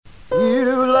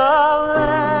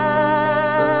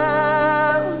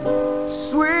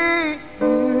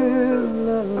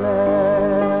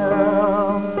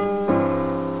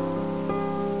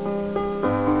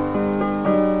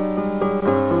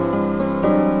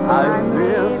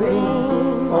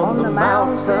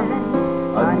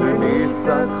mountain, underneath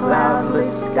the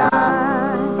cloudless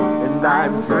sky. And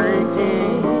I'm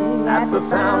drinking at the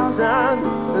fountain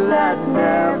that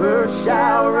never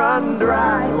shall run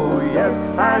dry. Oh yes,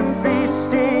 I'm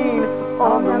feasting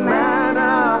on the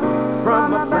manna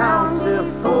from a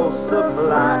bountiful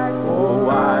supply. Oh,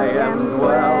 I am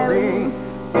dwelling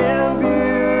in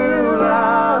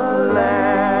Beulah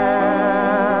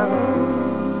land.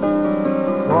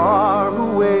 Far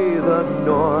away the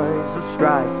noise of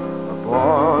strife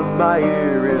upon my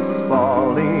ear is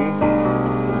falling.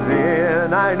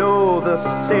 Then I know the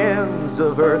sins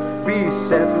of earth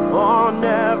beset on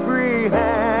every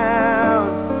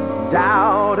hand.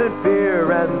 Doubt and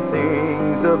fear and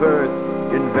things of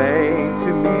earth in vain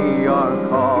to me are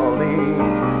calling.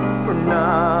 For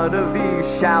none of these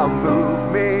shall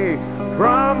move me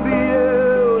from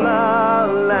Beulah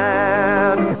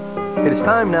land. It is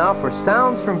time now for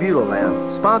Sounds from Beulah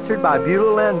Land, sponsored by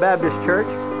Beulah Land Baptist Church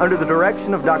under the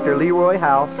direction of Dr. Leroy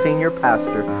Howe, Senior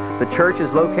Pastor. The church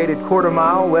is located quarter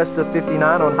mile west of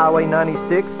 59 on Highway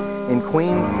 96 in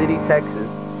Queen City, Texas.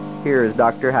 Here is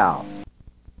Dr. Howe.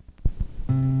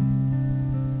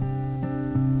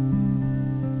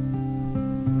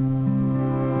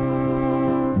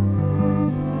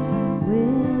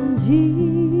 When Jesus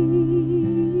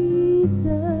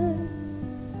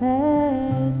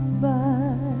passed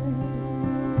by,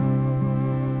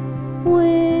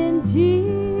 when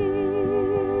Jesus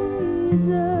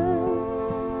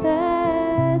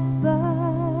passed by,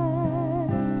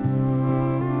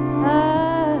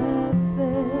 I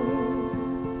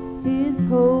felt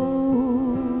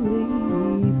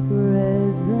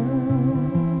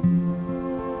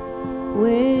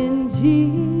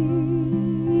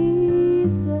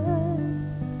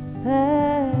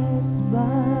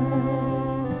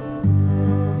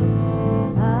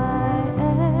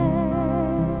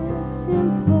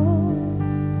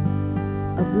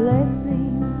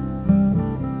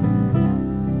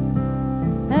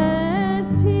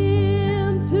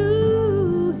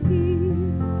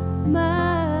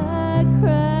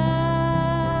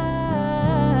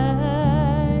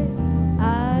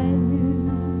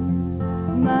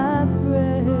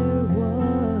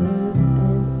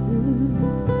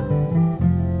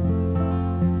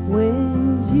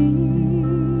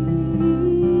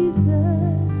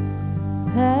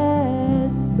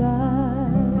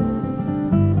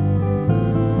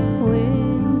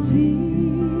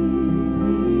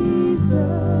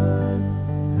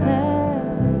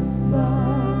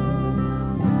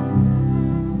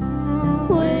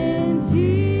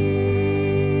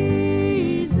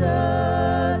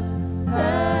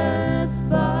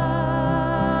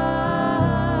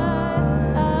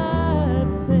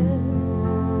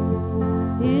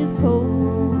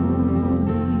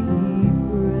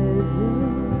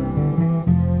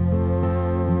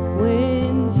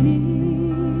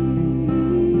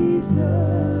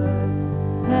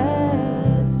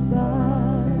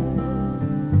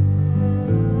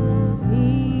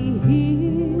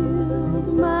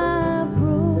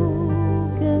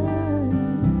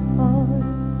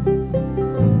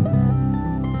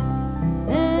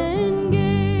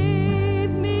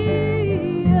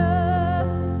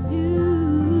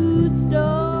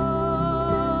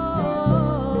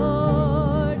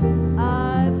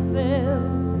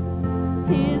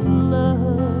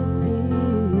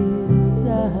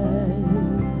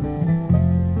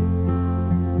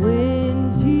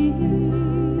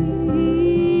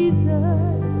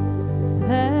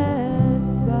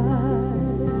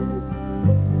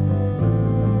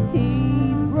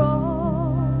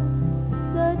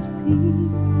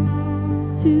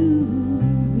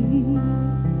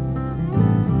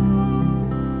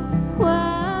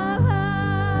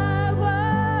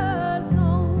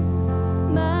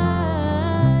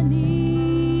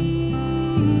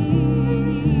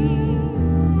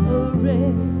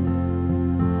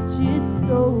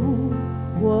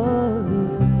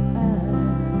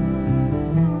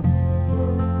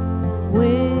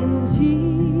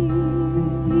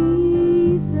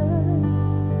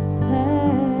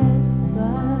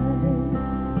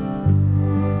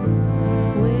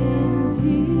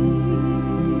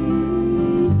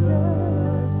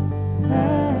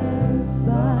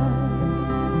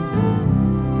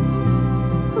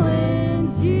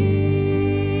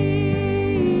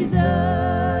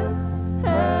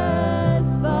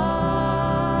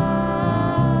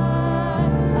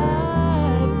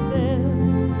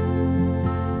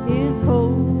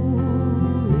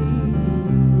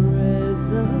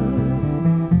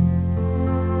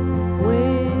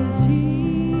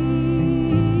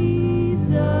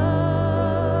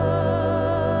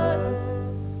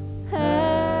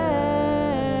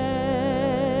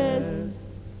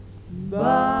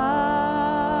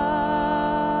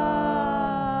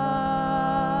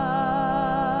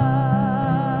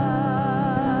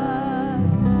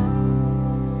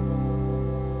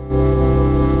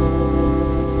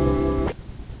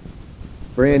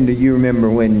Friend, do you remember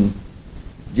when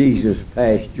Jesus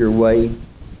passed your way? You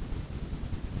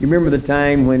remember the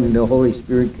time when the Holy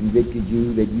Spirit convicted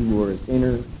you that you were a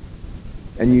sinner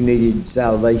and you needed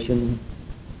salvation?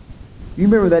 You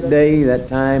remember that day, that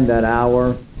time, that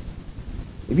hour?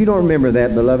 If you don't remember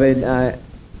that, beloved, I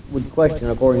would question,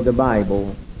 according to the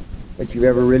Bible, that you've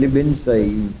ever really been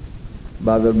saved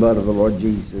by the blood of the Lord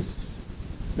Jesus.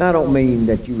 Now, I don't mean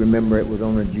that you remember it was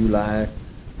on a July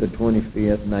the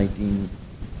 25th,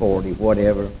 1940,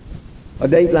 whatever. A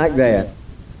date like that.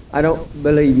 I don't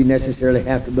believe you necessarily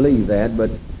have to believe that, but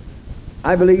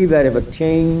I believe that if a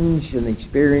change and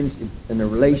experience in a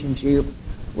relationship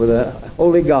with a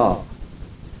holy God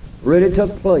really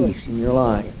took place in your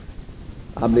life,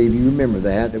 I believe you remember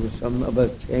that. There was some of a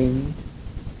change.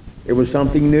 It was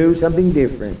something new, something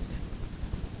different.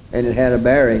 And it had a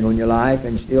bearing on your life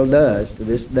and still does to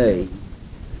this day.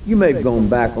 You may have gone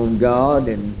back on God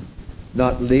and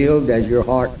not lived as your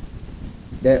heart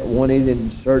that wanted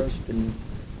and searched and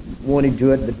wanted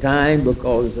to at the time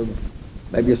because of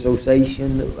maybe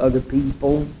association of other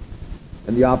people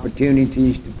and the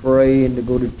opportunities to pray and to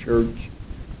go to church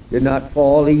did not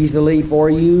fall easily for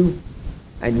you,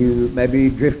 and you maybe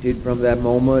drifted from that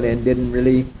moment and didn't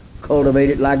really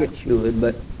cultivate it like it should,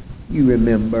 but you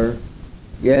remember,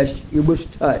 yes, you was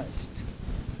touched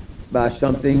by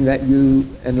something that you,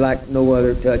 and like no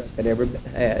other touch had ever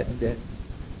had.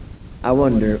 I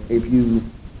wonder if you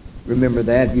remember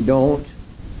that. If you don't,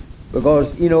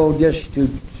 because, just to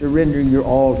surrender your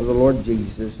all to the Lord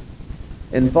Jesus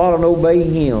and follow and obey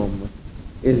Him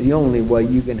is the only way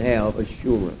you can have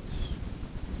assurance.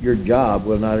 Your job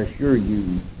will not assure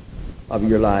you of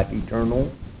your life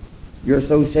eternal. Your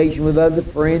association with other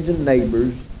friends and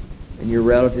neighbors and your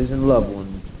relatives and loved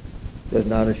ones does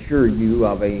not assure you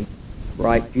of a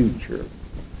bright future.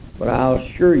 But I'll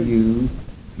assure you,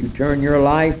 if you turn your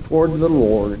life toward the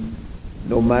Lord,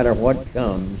 no matter what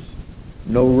comes,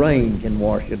 no rain can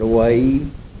wash it away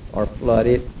or flood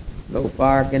it. No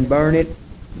fire can burn it.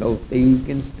 No thief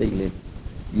can steal it.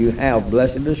 You have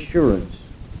blessed assurance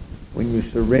when you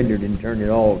surrendered and turned it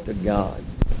all to God.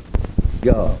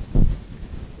 God.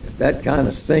 If that kind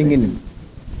of singing,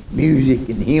 music,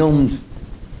 and hymns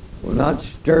will not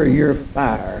stir your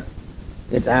fire,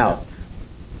 it's out.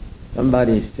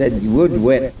 Somebody said you would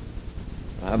wet.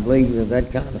 I believe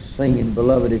that kind of singing,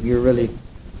 beloved, if you're really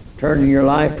turning your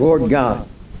life toward God,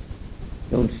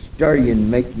 don't stir you and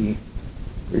make you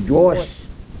rejoice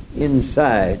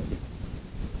inside.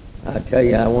 I tell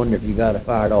you, I wonder if you got a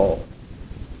fire at all.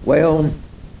 Well,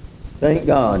 thank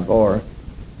God for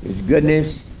His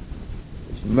goodness,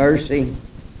 His mercy,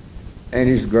 and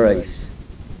His grace.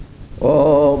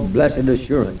 Oh, blessed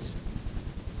assurance,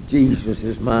 Jesus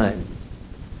is mine.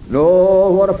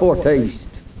 Lord, what a foretaste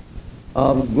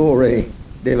of glory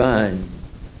divine.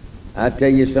 I tell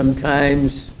you,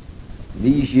 sometimes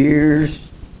these years,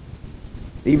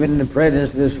 even in the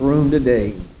presence of this room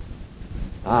today,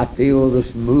 I feel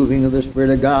this moving of the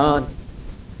Spirit of God.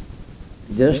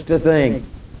 Just to think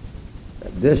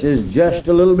that this is just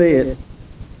a little bit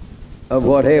of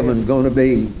what heaven's going to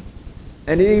be.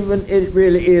 And it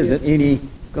really isn't any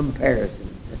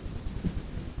comparison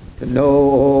to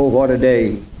know what a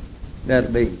day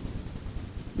that'll be.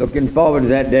 Looking forward to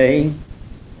that day.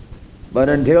 But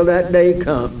until that day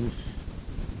comes,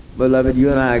 beloved, you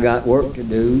and I got work to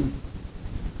do.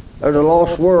 There's a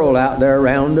lost world out there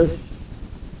around us.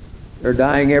 They're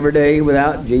dying every day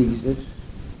without Jesus.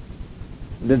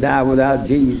 To die without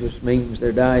Jesus means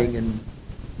they're dying and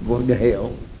going to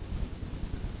hell.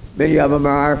 Many of them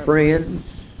are our friends.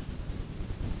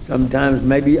 Sometimes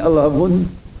maybe a loved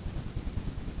one.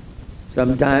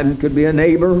 Sometimes it could be a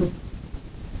neighbor.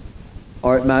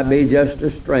 Or it might be just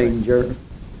a stranger.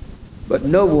 But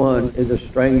no one is a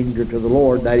stranger to the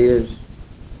Lord. That is,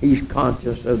 He's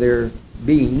conscious of their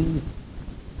being.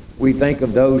 We think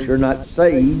of those who are not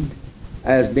saved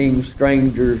as being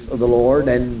strangers of the Lord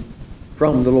and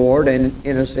from the Lord, and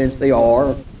in a sense they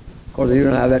are, because they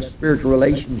don't have that spiritual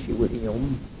relationship with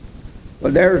Him.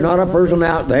 But there's not a person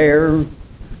out there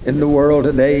in the world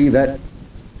today that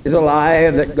is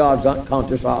alive that God's not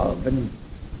conscious of, and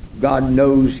God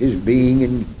knows His being,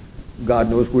 and God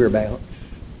knows whereabouts.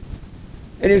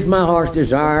 And it's my heart's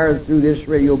desire through this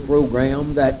radio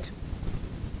program that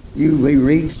you be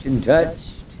reached and touched.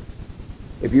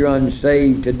 If you're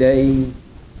unsaved today,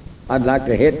 I'd like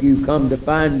to help you come to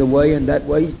find the way, and that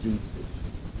way is Jesus.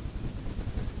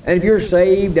 And if you're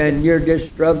saved and you're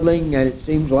just struggling, and it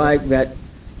seems like that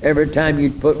every time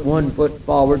you put one foot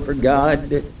forward for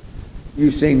God, you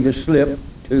seem to slip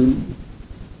two,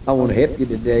 I want to help you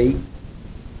today.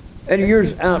 And you're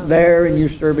out there and you're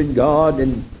serving God,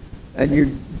 and and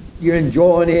you're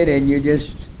enjoying it, and you're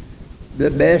just the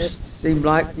best seem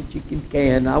like that you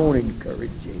can. I want to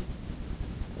encourage you.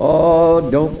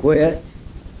 Oh, don't quit.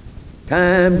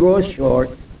 Time grows short.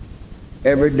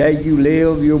 Every day you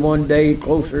live, you're one day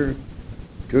closer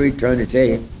to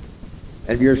eternity. And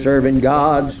if you're serving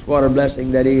God, what a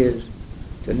blessing that is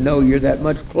to know you're that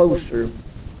much closer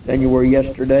than you were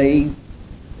yesterday.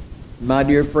 My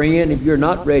dear friend, if you're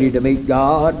not ready to meet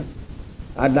God,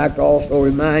 I'd like to also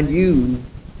remind you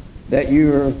that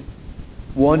you're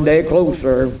one day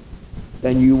closer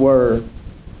than you were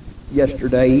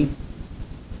yesterday.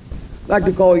 I'd like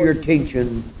to call your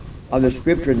attention on the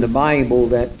scripture in the Bible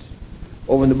that's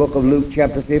over in the book of Luke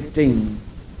chapter 15.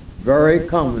 Very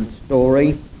common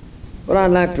story, but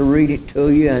I'd like to read it to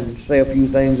you and say a few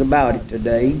things about it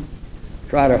today.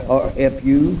 Try to help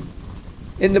you.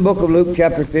 In the book of Luke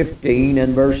chapter 15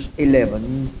 and verse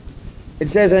 11, it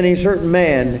says, "And a certain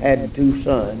man had 2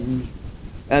 sons,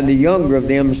 and the younger of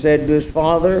them said to his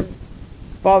father,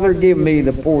 Father, give me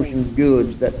the portion of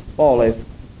goods that falleth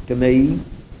to me.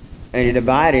 And he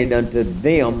divided unto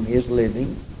them his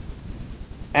living.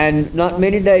 And not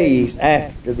many days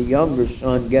after, the younger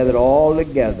son gathered all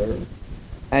together,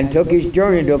 and took his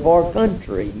journey to a far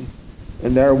country,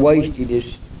 and there wasted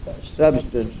his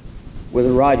substance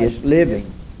with riotous living.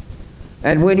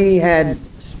 And when he had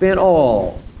spent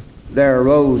all, there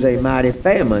arose a mighty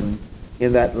famine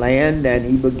in that land, and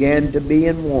he began to be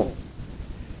in want.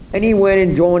 And he went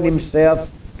and joined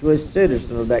himself to a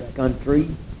citizen of that country,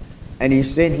 and he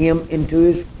sent him into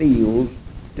his fields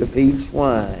to feed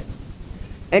swine.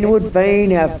 And he would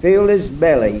fain have filled his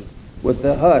belly with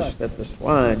the husk that the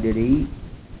swine did eat,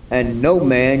 and no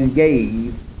man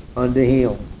gave unto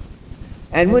him.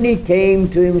 And when he came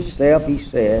to himself, he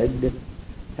said,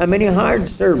 How many hired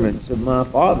servants of my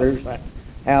father's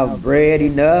have bread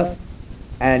enough,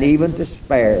 and even to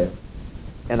spare,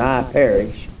 and I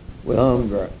perish with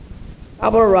hunger? I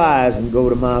will arise and go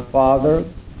to my father,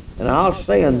 and I'll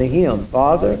say unto him,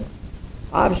 Father,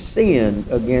 I've sinned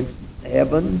against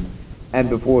heaven and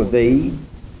before thee,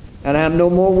 and I am no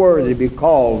more worthy to be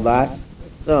called thy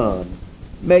son.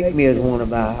 Make me as one of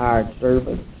thy hired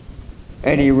servants.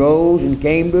 And he rose and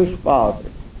came to his father.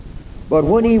 But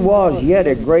when he was yet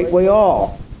a great way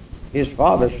off, his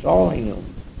father saw him,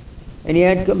 and he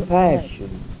had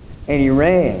compassion, and he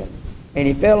ran, and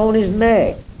he fell on his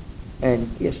neck,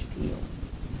 and kissed him.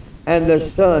 And the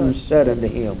son said unto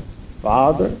him,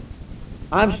 Father,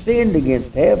 I've sinned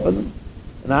against heaven,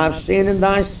 and I've sinned in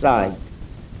thy sight,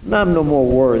 and I'm no more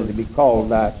worthy to be called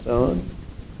thy son.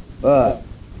 But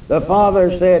the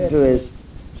father said to his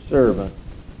servant,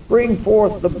 Bring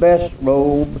forth the best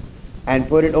robe, and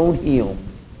put it on him,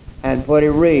 and put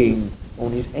a ring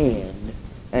on his hand,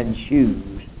 and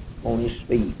shoes on his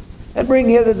feet. And bring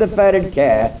hither the fatted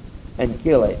calf, and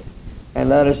kill it, and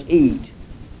let us eat,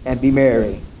 and be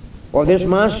merry. For this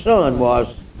my son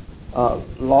was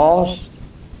lost,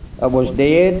 was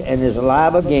dead, and is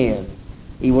alive again.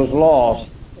 He was lost,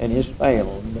 and is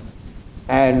found.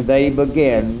 And they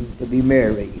began to be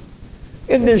merry.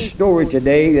 In this story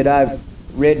today that I've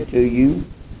read to you,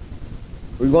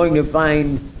 we're going to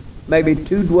find maybe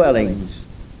 2 dwellings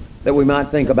that we might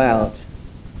think about.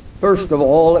 First of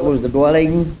all, it was the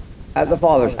dwelling at the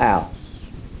father's house.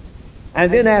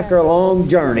 And then after a long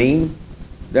journey,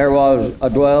 there was a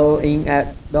dwelling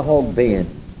at the hog pen.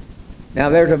 Now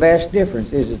there's a vast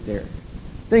difference, isn't there?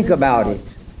 Think about it.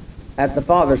 At the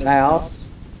father's house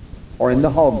or in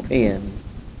the hog pen.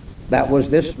 That was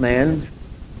this man's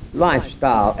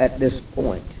lifestyle at this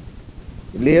point.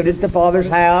 He lived at the father's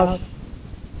house,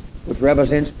 which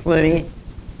represents plenty,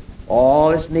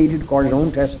 all that's needed according to his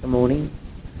own testimony,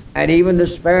 and even to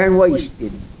spare and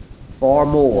wasted far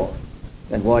more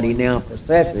than what he now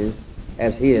possesses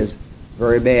as his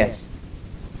very best.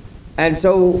 And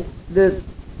so the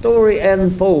story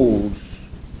unfolds,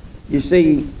 you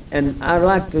see, and I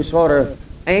like to sort of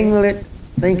angle it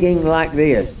thinking like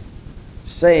this,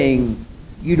 saying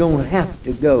you don't have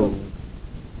to go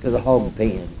to the hog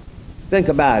pen. Think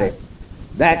about it.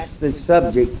 That's the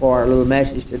subject for our little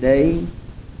message today.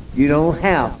 You don't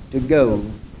have to go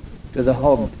to the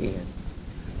hog pen.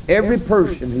 Every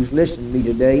person who's listened to me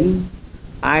today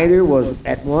either was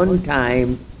at one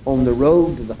time on the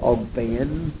road to the hog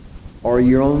pen, or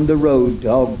you're on the road to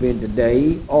hog pen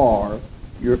today, or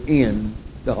you're in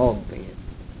the hog pen.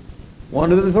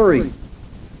 One of the 3.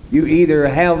 You either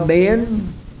have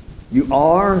been, you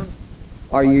are,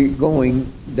 or you're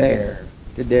going there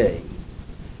today.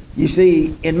 You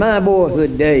see, in my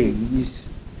boyhood days,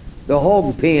 the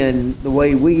hog pen, the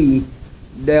way we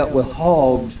dealt with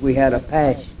hogs, we had a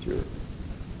pasture.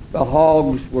 The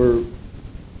hogs were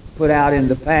put out in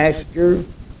the pasture,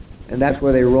 and that's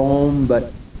where they roam.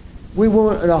 But we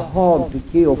wanted a hog to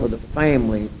kill for the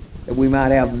family, that we might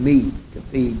have meat to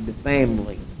feed the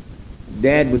family.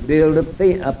 Dad would build a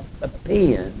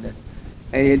pen,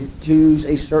 and he'd choose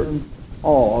a certain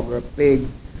hog or a pig,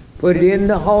 put it in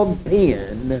the hog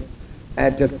pen,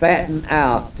 and to fatten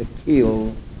out, to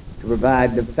kill, to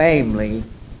provide the family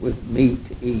with meat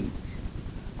to eat.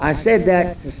 I said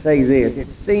that to say this.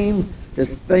 It seemed to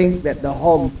think that the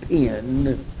hog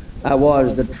pen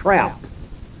was the trap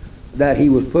that he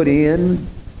was put in,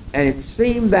 and it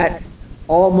seemed that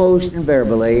almost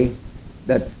invariably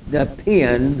that the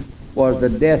pen was the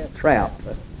death trap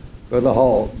for the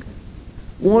hog.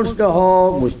 Once the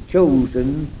hog was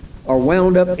chosen or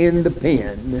wound up in the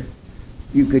pen,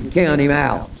 you could count him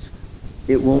out.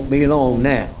 It won't be long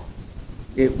now.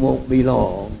 It won't be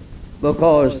long,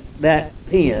 because that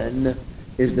pen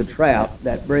is the trap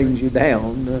that brings you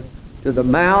down to the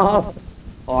mouth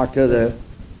or to the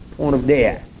point of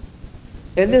death.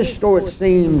 In this story, it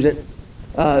seems that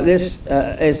this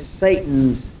is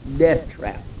Satan's death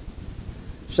trap.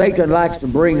 Satan likes to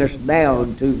bring us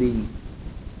down to the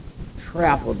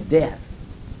trap of death,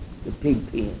 the pig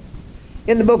pen.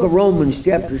 In the book of Romans,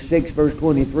 chapter 6, verse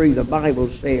 23, the Bible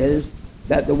says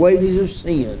that the wages of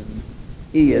sin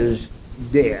is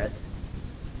death.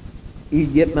 You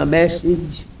get my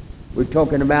message? We're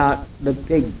talking about the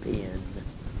pig pen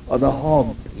or the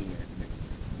hog pen.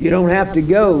 You don't have to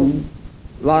go.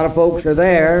 A lot of folks are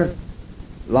there.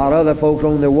 A lot of other folks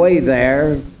on their way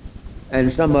there.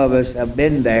 And some of us have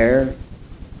been there.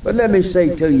 But let me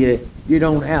say to you, you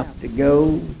don't have to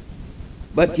go.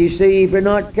 But you see, if you're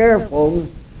not careful,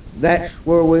 that's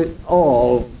where we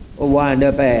all will wind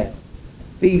up at.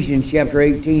 Ephesians chapter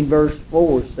 18, verse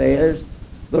 4 says,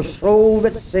 the soul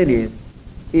that sinneth,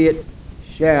 it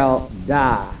shall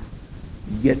die.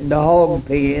 Get in the hog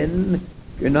pen.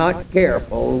 If you're not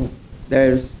careful,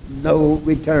 there's no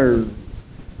return.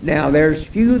 Now, there's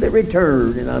few that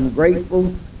return, and I'm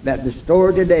grateful that the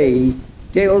story today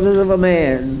tells us of a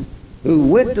man who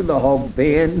went to the hog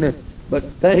pen, but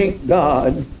thank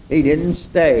God he didn't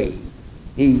stay.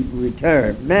 He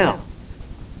returned. Now,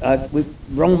 with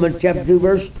Romans chapter 2,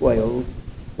 verse 12,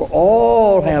 for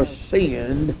all have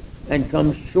sinned and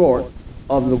come short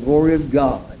of the glory of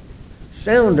God.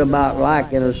 Sound about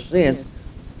like, in a sense,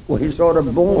 we're sort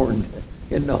of born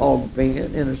in the hog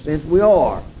pen. In a sense, we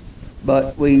are.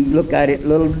 But we look at it a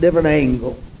little different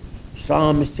angle.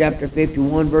 Psalms chapter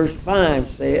 51, verse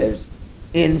 5 says,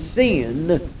 in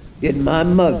sin did my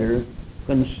mother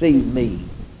conceive me.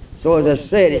 So as I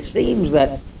said, it seems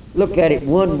that, look at it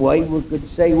one way, we could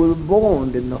say we were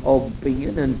born in the hog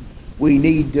pen and we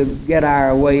need to get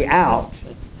our way out.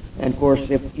 And of course,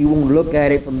 if you want to look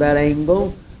at it from that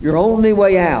angle, your only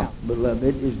way out,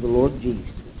 beloved, is the Lord Jesus.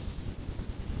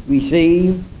 We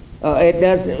see,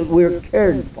 we're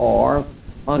cared for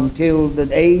until the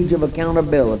age of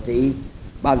accountability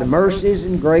by the mercies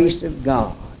and grace of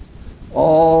God.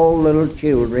 All little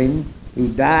children who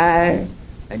die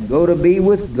and go to be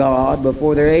with God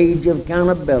before their age of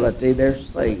accountability, they're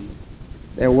saved.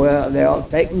 They're all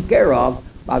taken care of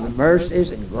by the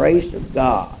mercies and grace of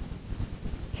God.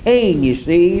 Cain, you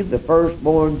see, the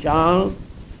firstborn child,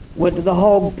 went to the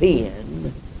hog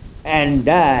pen and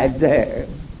died there.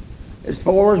 As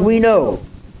far as we know,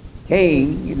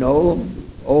 Cain,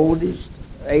 oldest,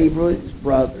 Abel's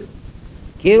brother,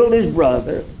 killed his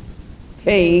brother.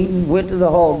 Cain went to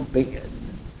the hog pen,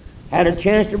 had a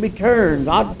chance to return.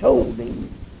 God told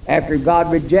him, after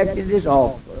God rejected his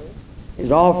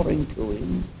offering to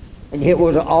him, and it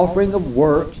was an offering of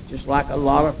works, just like a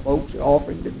lot of folks are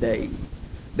offering today.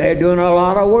 They're doing a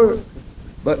lot of work,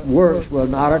 but works will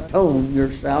not atone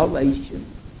your salvation.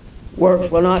 Works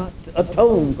will not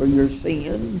atone for your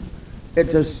sin.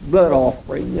 It's a blood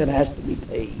offering that has to be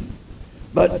paid.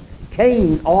 But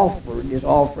Cain offered his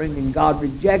offering and God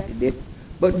rejected it.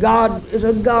 But God is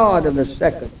a God of a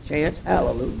second chance.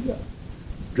 Hallelujah.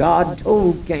 God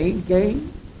told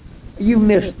Cain, you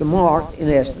missed the mark, in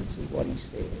essence, is what he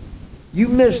said. You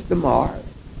missed the mark.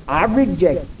 I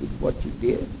rejected what you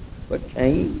did. But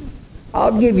Cain,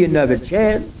 I'll give you another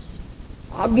chance.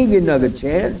 I'll give you another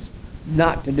chance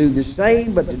not to do the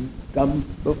same, but to come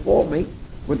before me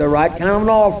with the right kind of an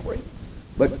offering.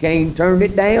 But Cain turned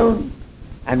it down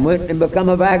and went and become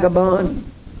a vagabond.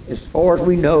 As far as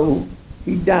we know,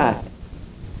 he died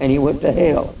and he went to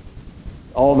hell.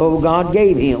 Although God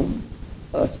gave him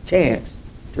a chance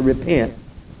to repent,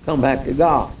 come back to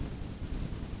God.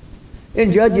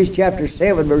 In Judges chapter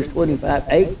 7, verse 25,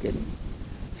 Achan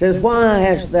says, why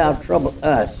hast thou troubled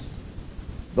us?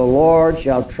 The Lord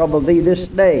shall trouble thee this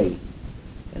day.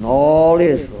 and all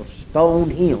Israel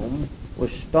stoned him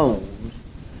with stones.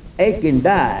 Achan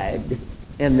died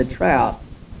in the trap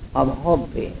of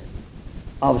Hog Pen,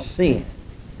 of sin.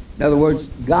 In other words,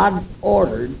 God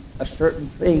ordered a certain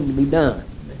thing to be done.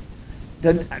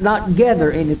 To not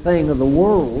gather anything of the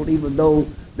world, even though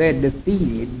they had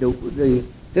defeated the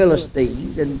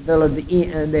Philistines and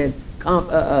then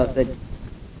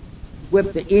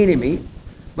whipped the enemy,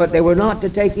 but they were not to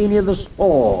take any of the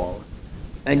spoil.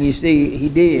 And you see, he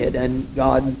did, and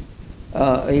God,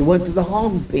 he went to the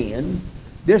hog pen.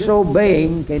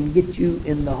 Disobeying can get you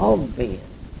in the hog pen.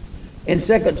 In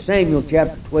 2 Samuel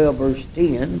chapter 12, verse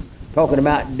 10, talking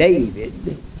about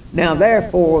David, now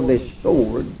therefore this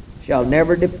sword shall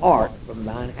never depart from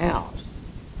thine house,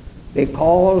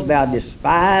 because thou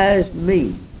despised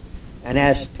me, and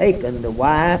hast taken the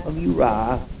wife of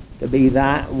Uriah to be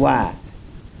thy wife.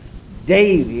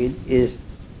 David is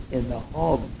in the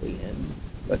hog pen,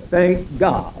 but thank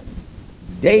God,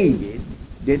 David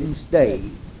didn't stay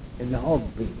in the hog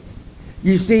pen.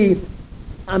 You see,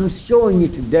 I'm showing you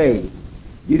today,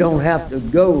 you don't have to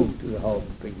go to the hog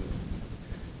pen.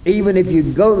 Even if you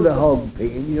go to the hog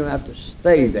pen, you don't have to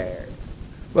stay there.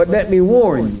 But let me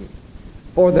warn you,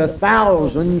 for the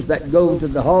thousands that go to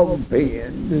the hog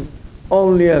pen,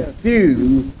 only a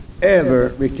few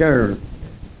ever return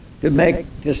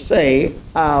to say,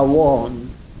 I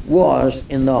was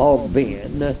in the hog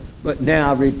pen, but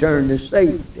now return to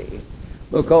safety.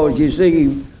 Because you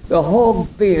see, the hog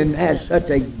pen has such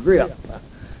a grip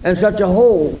and such a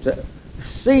hold.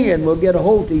 Sin will get a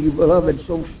hold of you, beloved,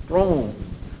 so strong.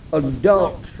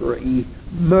 Adultery,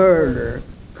 murder,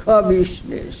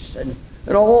 covetousness, and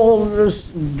all this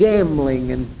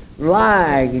gambling and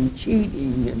lying and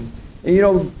cheating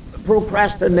and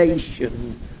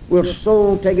procrastination will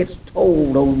so take its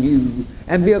toll on you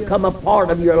and become a part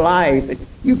of your life. And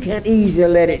you can't easily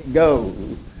let it go.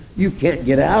 You can't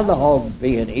get out of the hog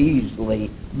pen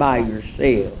easily by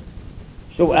yourself.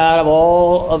 So out of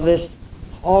all of this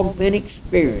hog pen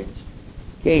experience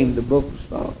came the book of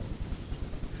Psalms.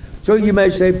 So you may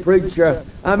say, preacher,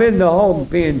 I'm in the hog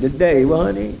pen today. Well,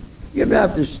 honey, you don't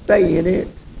have to stay in it.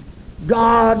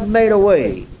 God made a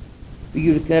way for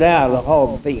you to get out of the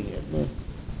hog pen.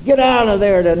 Get out of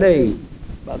there today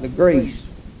by the grace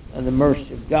and the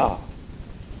mercy of God.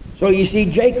 So you see,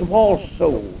 Jacob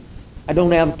also, I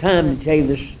don't have time to tell you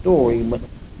the story, but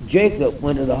Jacob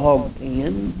went to the hog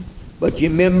pen, but you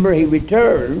remember he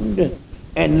returned,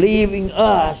 and leaving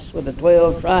us with the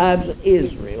 12 tribes of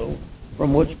Israel,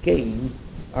 from which came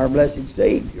our blessed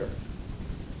Savior.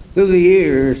 Through the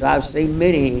years, I've seen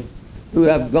many who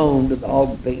have gone to the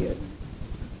hog pen,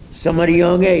 some at a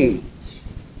young age,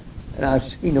 and I've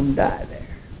seen them die there.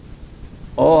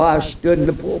 Oh, I stood in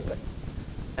the pulpit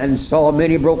and saw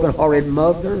many broken-hearted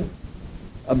mother,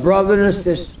 a brother and a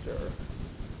sister,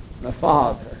 and a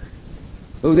father,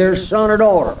 who their son or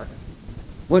daughter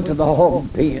went to the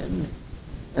hog pen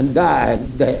and died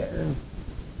there.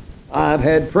 I've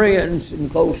had friends and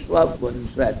close loved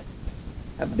ones that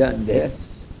have done this.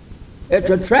 It's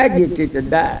a tragedy to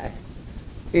die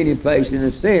any place, in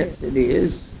a sense it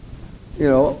is,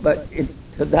 but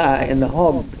to die in the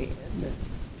hog pen.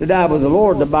 To die with the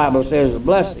Lord, the Bible says, is a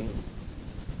blessing.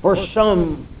 For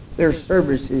some, their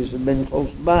services have been close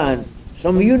by. And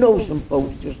some of you know some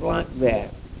folks just like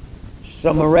that.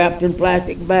 Some are wrapped in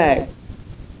plastic bags.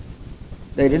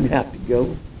 They didn't have to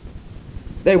go.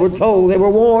 They were told, they were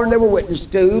warned, they were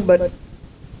witnessed to, but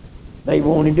they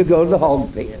wanted to go to the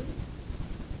hog pen.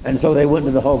 And so they went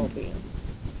to the hog pen.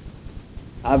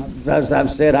 As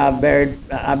I've said, I've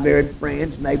buried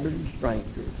friends, neighbors, and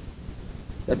strangers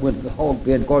that went to the hog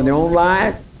pen according to their own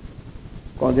life,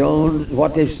 according to their own,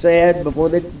 what they said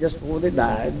just before they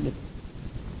died.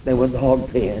 They went to the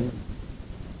hog pen.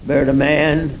 Buried a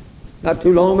man not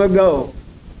too long ago.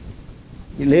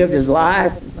 He lived his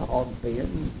life in the hog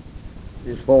pen.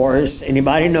 As far as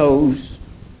anybody knows,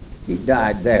 he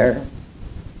died there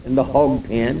in the hog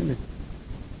pen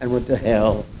and went to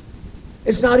hell.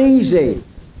 It's not easy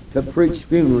to preach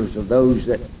funerals of those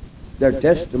that their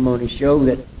testimonies show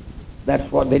that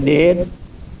that's what they did.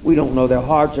 We don't know their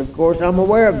hearts, of course. I'm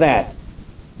aware of that.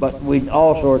 But we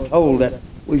also are told that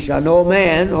we shall know a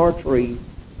man or a tree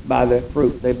by the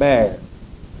fruit they bear.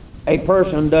 A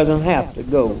person doesn't have to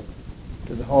go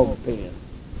to the hog pen.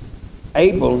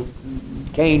 Abel,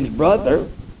 Cain's brother,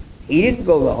 he didn't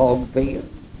go to the hog pen.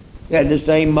 He had the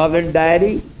same mother and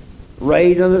daddy,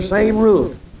 raised on the same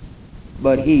roof,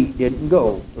 but he didn't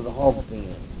go to the hog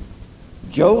pen.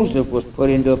 Joseph was put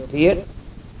into a pit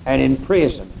and in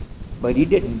prison, but he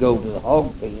didn't go to the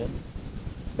hog pen.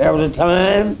 There was a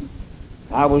time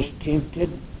I was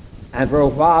tempted and for a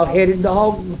while headed the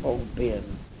hog pen.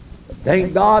 But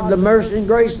thank God, the mercy and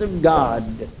grace of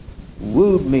God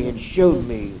wooed me and showed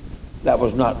me that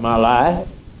was not my life.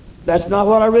 That's not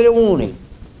what I really wanted.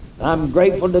 I'm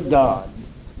grateful to God.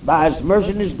 By His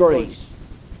mercy and His grace,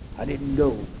 I didn't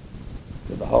go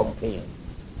to the hog pen.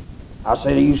 I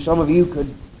say to you, some of you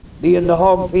could be in the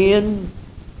hog pen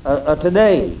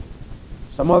today.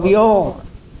 Some of you are.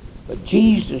 But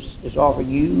Jesus is offering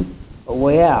you a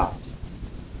way out.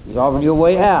 He's offering you a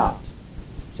way out.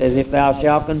 It says, if thou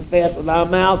shalt confess with thy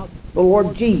mouth the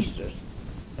Lord Jesus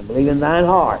and believe in thine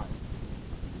heart,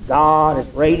 God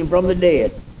has raised Him from the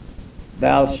dead,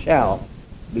 thou shalt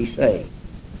be saved.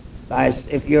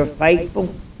 If you're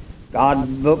faithful, God's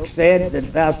book said that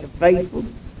if thou art faithful,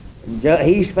 and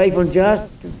He's faithful and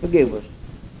just to forgive us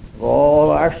of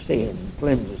all our sins and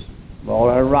cleanse us of all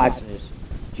our righteousness.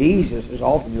 Jesus is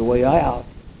offering you a way out.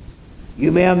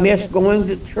 You may have missed going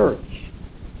to church,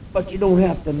 but you don't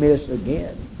have to miss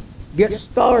again. Get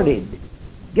started.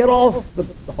 Get off the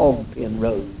hog pen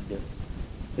road.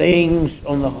 Things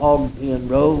on the hog pen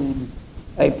road.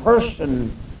 A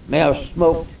person may have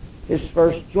smoked his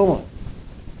first joint.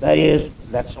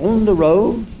 That's on the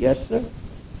road, yes sir.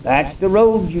 That's the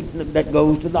road that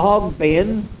goes to the hog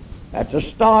pen. That's a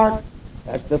start.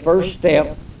 That's the first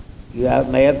step. You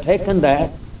may have taken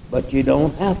that, but you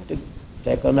don't have to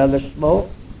take another smoke.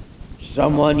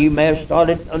 Someone, you may have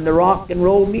started under rock and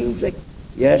roll music.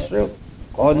 Yes sir.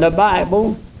 According to the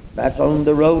Bible, that's on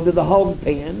the road to the hog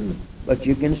pen, but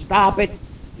you can stop it.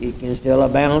 You can still a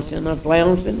bouncing, a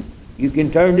flouncing. You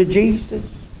can turn to Jesus.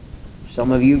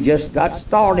 Some of you just got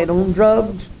started on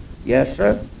drugs. Yes,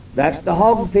 sir. That's the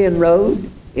hog pen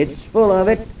road. It's full of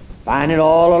it. Find it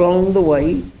all along the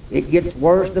way. It gets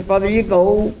worse the further you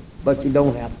go, but you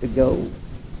don't have to go.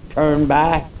 Turn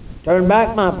back. Turn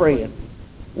back, my friend.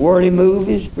 Worldly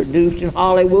movies produced in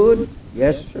Hollywood.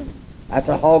 Yes, sir. That's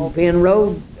a hog pen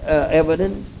road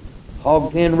evidence.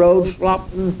 Hog pen road,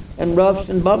 slops and roughs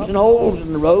and bumps and holes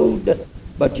in the road.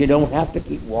 But you don't have to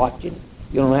keep watching.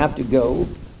 You don't have to go.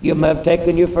 You may have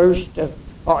taken your first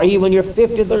or even your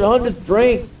 50th or 100th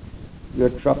drink. You're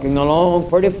trucking along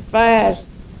pretty fast,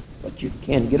 but you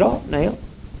can get off now.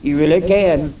 You really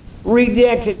can. Read the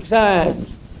exit signs.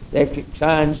 The exit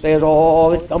sign says, all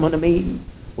that's coming to me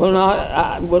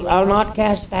I'll not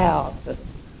cast out.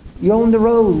 You're on the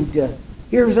road.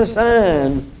 Here's a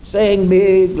sign saying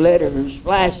big letters,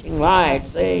 flashing lights,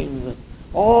 saying,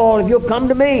 if you'll come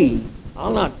to me,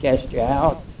 I'll not cast you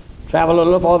out. Travel a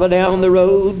little farther down the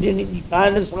road, and you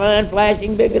find a sign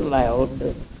flashing big and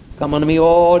loud. Come unto me,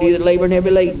 all you that labor and heavy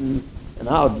laden, and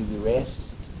I'll give you rest.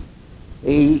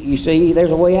 You see,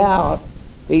 there's a way out.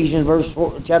 Ephesians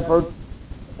chapter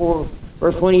 4,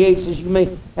 verse 28 says, you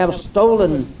may have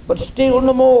stolen, but steal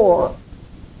no more.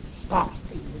 Stop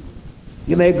stealing.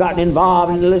 You may have gotten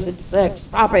involved in illicit sex.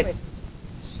 Stop it.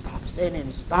 Stop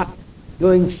sinning. Stop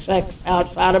doing sex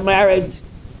outside of marriage.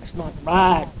 That's not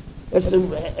right.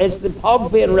 It's the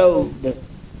hog pen road.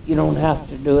 You don't have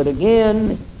to do it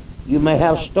again. You may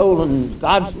have stolen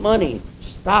God's money.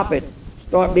 Stop it.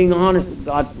 Start being honest with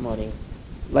God's money.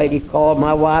 A lady called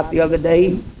my wife the other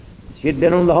day. She had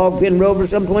been on the hog pen road for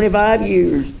some 25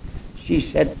 years. She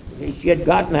said she had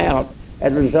gotten out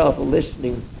as a result of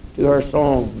listening to her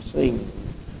song singing.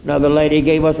 Another lady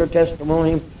gave us her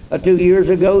testimony. 2 years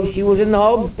ago, she was in the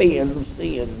hog pen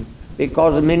sin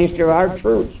because the minister of our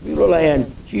church, Beulah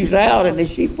Land, she's out, and as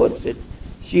she puts it,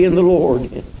 she and the Lord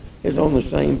is on the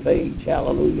same page.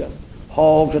 Hallelujah.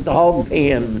 Hogs at the hog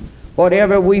pen.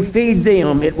 Whatever we feed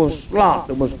them, it was slop.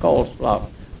 It was called slop.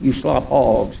 You slop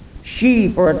hogs.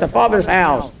 Sheep are at the Father's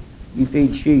house. You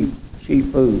feed sheep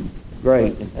food,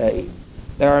 grain and hay.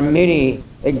 There are many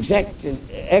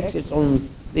exits on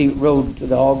the road to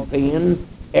the hog pen.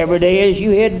 Every day as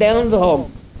you head down the hog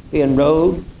pen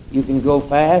road, you can go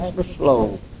fast or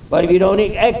slow. But if you don't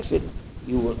exit,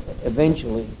 you will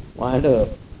eventually wind up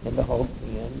in the hog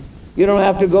pen. You don't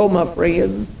have to go, my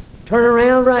friend. Turn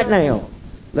around right now.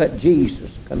 Let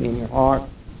Jesus come in your heart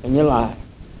and your life.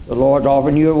 The Lord's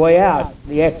offering you a way out.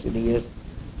 The exit is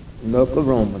in the book of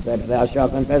Romans. That thou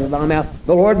shalt confess with thy mouth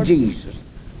the Lord Jesus.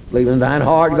 Believe in thine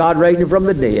heart God raised him from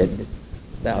the dead.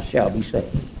 Thou shalt be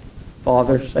saved.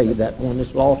 Father, save that one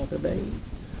that's lost today.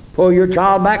 Pull your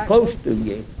child back close to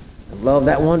you. And love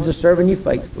that one that's serving you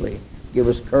faithfully. Give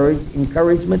us courage,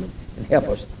 encouragement, and help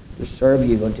us to serve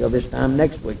you until this time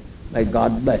next week. May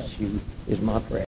God bless you, is my prayer.